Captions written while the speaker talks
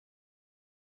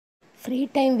Free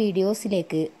time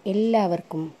വീഡിയോസിലേക്ക്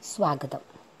എല്ലാവർക്കും സ്വാഗതം.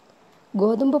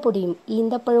 ഗോതമ്പ് പൊടിയും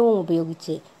ഈന്തപ്പഴവും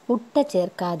ഉപയോഗിച്ച് മുട്ട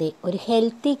ചേർക്കാതെ ഒരു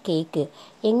ഹെൽത്തി കേക്ക്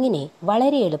എങ്ങനെ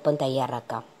വളരെ എളുപ്പം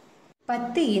തയ്യാറാക്കാം.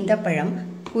 10 ഈന്തപ്പഴം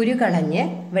കുരുകളഞ്ഞ്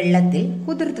വെള്ളത്തിൽ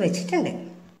കുതിർത്ത് വെച്ചിട്ടുണ്ട്.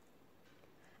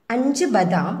 5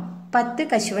 ബദാം, 10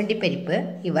 കശുവണ്ടിപ്പരിപ്പ്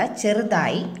ഇവ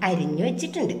ചെറുതായി അരിഞ്ഞു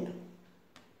വെച്ചിട്ടുണ്ട്.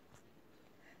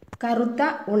 കറുത്ത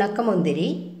ഉണക്കമുന്തിരി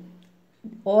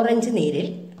ഓറഞ്ച് നീരിൽ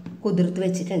കുതിർത്ത്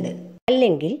വെച്ചിട്ടുണ്ട്,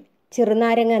 അല്ലെങ്കിൽ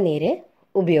ചെറുനാരങ്ങ നീര്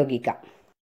ഉപയോഗിക്കാം.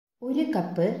 1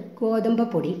 കപ്പ് ഗോതമ്പ്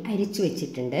പൊടി അരിച്ചു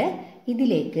വെച്ചിട്ടുണ്ട്.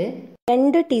 ഇതിലേക്ക്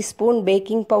 2 ടീസ്പൂൺ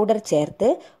ബേക്കിംഗ് പൗഡർ ചേർത്ത്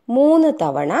 3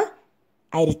 തവണ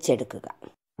അരിച്ചെടുക്കുക.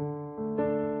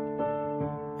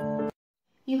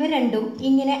 ഇവ രണ്ടും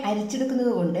ഇങ്ങനെ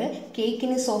അരിച്ചെടുക്കുന്നത് കൊണ്ട്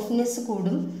കേക്കിന് സോഫ്റ്റ്നെസ്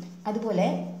കൂടും. അതുപോലെ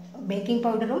ബേക്കിംഗ്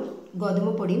പൗഡറും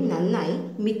ഗോതമ്പ് പൊടിയും നന്നായി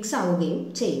മിക്സ് ആവുകയും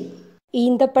ചെയ്യും.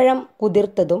 ഈന്തപ്പഴം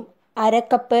കുതിർത്തതും 1/2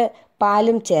 കപ്പ്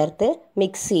പാലും ചേർത്ത്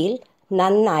മിക്സിയിൽ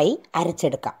നന്നായി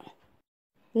അരച്ചെടുക്കാം.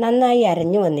 നന്നായി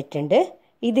അരഞ്ഞു വന്നിട്ടുണ്ട്.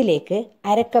 ഇതിലേക്ക്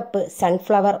 1/2 കപ്പ്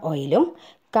സൺഫ്ലവർ ഓയിലും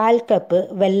 1/4 കപ്പ്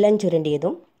വെള്ളം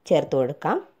ചുരണ്ടിയതും ചേർത്ത്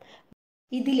കൊടുക്കാം.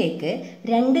 ഇതിലേക്ക്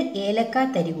 2 ഏലക്ക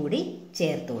തരി കൂടി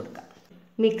ചേർത്ത് കൊടുക്കാം.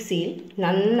 മിക്സിയിൽ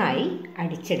നന്നായി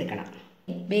അടിച്ചെടുക്കണം.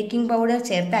 ബേക്കിംഗ് പൗഡർ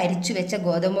ചേർത്ത് അരിച്ചു വെച്ച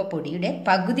ഗോതമ്പ് പൊടിയുടെ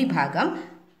പകുതി ഭാഗം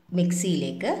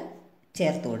മിക്സിയിലേക്ക്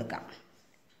ചേർത്ത് കൊടുക്കാം.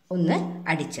 ഒന്ന്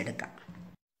അടിച്ചെടുക്കാം.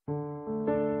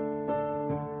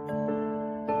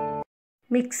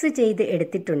 മിക്സ് ചെയ്ത്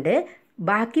എടുത്തിട്ടുണ്ട്.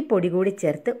 ബാക്കി പൊടി കൂടി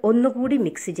ചേർത്ത് ഒന്നുകൂടി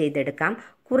മിക്സ് ചെയ്തെടുക്കാം.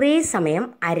 കുറേ സമയം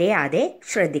അരയാതെ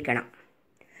ശ്രദ്ധിക്കണം.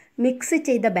 മിക്സ്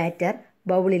ചെയ്ത ബാറ്റർ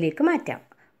ബൗളിലേക്ക് മാറ്റാം.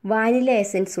 വാനില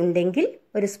എസൻസ് ഉണ്ടെങ്കിൽ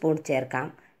 1 സ്പൂൺ ചേർക്കാം.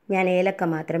 ഞാൻ ഏലക്ക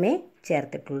മാത്രമേ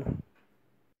ചേർത്തിട്ടുള്ളൂ.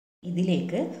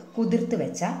 ഇതിലേക്ക് കുതിർത്ത്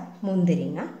വെച്ച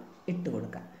മുന്തിരിങ്ങ ഇട്ട്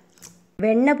കൊടുക്കാം.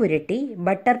 വെണ്ണ പുരട്ടി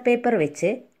ബട്ടർ പേപ്പർ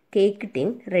വെച്ച് കേക്ക് ടിൻ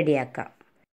റെഡിയാക്കാം.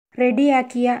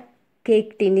 റെഡിയാക്കിയ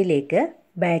കേക്ക് ടിന്നിലേക്ക്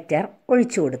ബാറ്റർ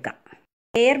ഒഴിച്ചു കൊടുക്കാം.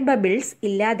 എയർ ബബിൾസ്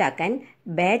ഇല്ലാതാക്കാൻ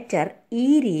ബാറ്റർ ഈ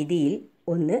രീതിയിൽ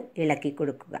ഒന്ന് ഇളക്കി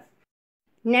കൊടുക്കുക.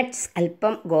 നട്ട്സ്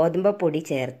അല്പം ഗോതമ്പ് പൊടി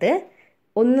ചേർത്ത്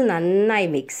ഒന്ന് നന്നായി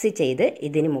മിക്സ് ചെയ്ത്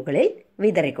ഇതിന് മുകളിൽ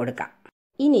വിതറി കൊടുക്കാം.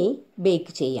 ഇനി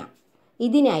ബേക്ക് ചെയ്യാം.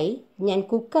 ഇതിനായി ഞാൻ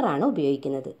കുക്കറാണ്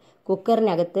ഉപയോഗിക്കുന്നത്.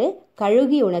 കുക്കറിനകത്ത്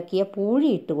കഴുകി ഉണക്കിയ പൂഴി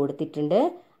ഇട്ട് കൊടുത്തിട്ടുണ്ട്.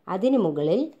 അതിന്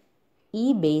മുകളിൽ ഈ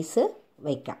ബേസ്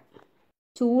വയ്ക്കാം.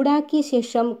 ചൂടാക്കിയ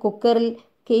ശേഷം കുക്കറിൽ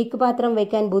കേക്ക് പാത്രം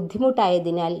വയ്ക്കാൻ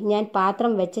ബുദ്ധിമുട്ടായതിനാൽ ഞാൻ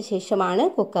പാത്രം വെച്ച ശേഷമാണ്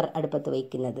കുക്കർ അടുപ്പത്ത്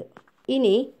വയ്ക്കുന്നത്.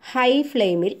 ഇനി ഹൈ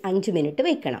ഫ്ലെയിമിൽ 5 മിനിറ്റ്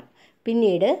വയ്ക്കണം.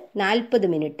 പിന്നീട്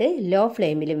 40 മിനിറ്റ് ലോ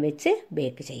ഫ്ലെയിമിലും വെച്ച്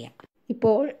ബേക്ക് ചെയ്യാം.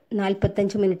 ഇപ്പോൾ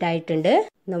 45 മിനിറ്റ് ആയിട്ടുണ്ട്.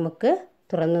 നമുക്ക്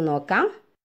തുറന്നു നോക്കാം.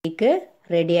 കേക്ക്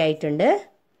റെഡി ആയിട്ടുണ്ട്.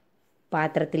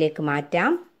 പാത്രത്തിലേക്ക്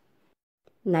മാറ്റാം.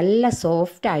 നല്ല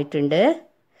സോഫ്റ്റ് ആയിട്ടുണ്ട്.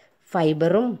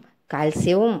 ഫൈബറും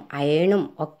കാൽസ്യവും അയണും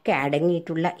ഒക്കെ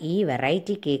അടങ്ങിയിട്ടുള്ള ഈ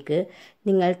വെറൈറ്റി കേക്ക്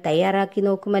നിങ്ങൾ തയ്യാറാക്കി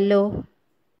നോക്കുമല്ലോ.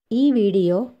 ഈ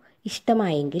വീഡിയോ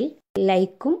ഇഷ്ടമായെങ്കിൽ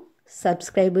ലൈക്കും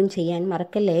സബ്സ്ക്രൈബും ചെയ്യാൻ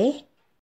മറക്കല്ലേ.